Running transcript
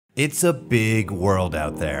It's a big world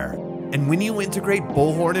out there. And when you integrate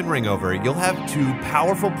Bullhorn and Ringover, you'll have two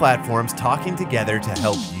powerful platforms talking together to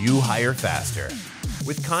help you hire faster.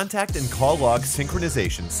 With contact and call log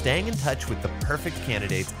synchronization, staying in touch with the perfect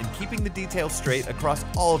candidates and keeping the details straight across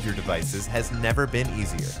all of your devices has never been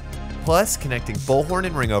easier. Plus, connecting Bullhorn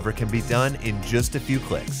and Ringover can be done in just a few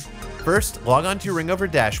clicks. First, log on to your Ringover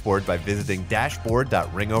dashboard by visiting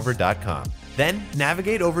dashboard.ringover.com. Then,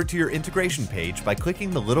 navigate over to your integration page by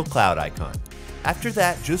clicking the little cloud icon. After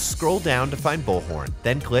that, just scroll down to find Bullhorn,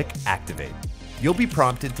 then click Activate. You'll be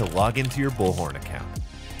prompted to log into your Bullhorn account.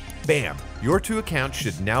 Bam! Your two accounts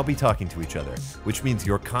should now be talking to each other, which means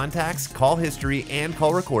your contacts, call history, and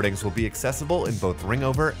call recordings will be accessible in both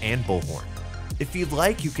Ringover and Bullhorn. If you'd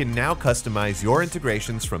like, you can now customize your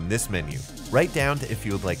integrations from this menu, right down to if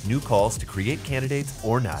you would like new calls to create candidates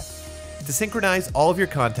or not. To synchronize all of your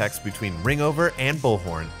contacts between Ringover and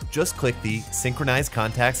Bullhorn, just click the Synchronize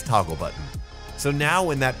Contacts toggle button. So now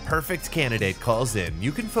when that perfect candidate calls in,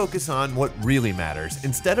 you can focus on what really matters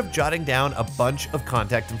instead of jotting down a bunch of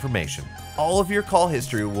contact information. All of your call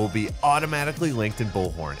history will be automatically linked in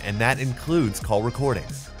Bullhorn, and that includes call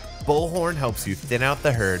recordings. Bullhorn helps you thin out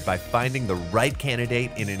the herd by finding the right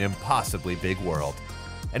candidate in an impossibly big world.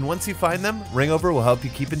 And once you find them, Ringover will help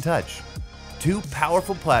you keep in touch. Two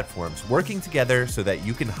powerful platforms working together so that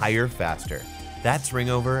you can hire faster. That's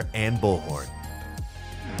Ringover and Bullhorn.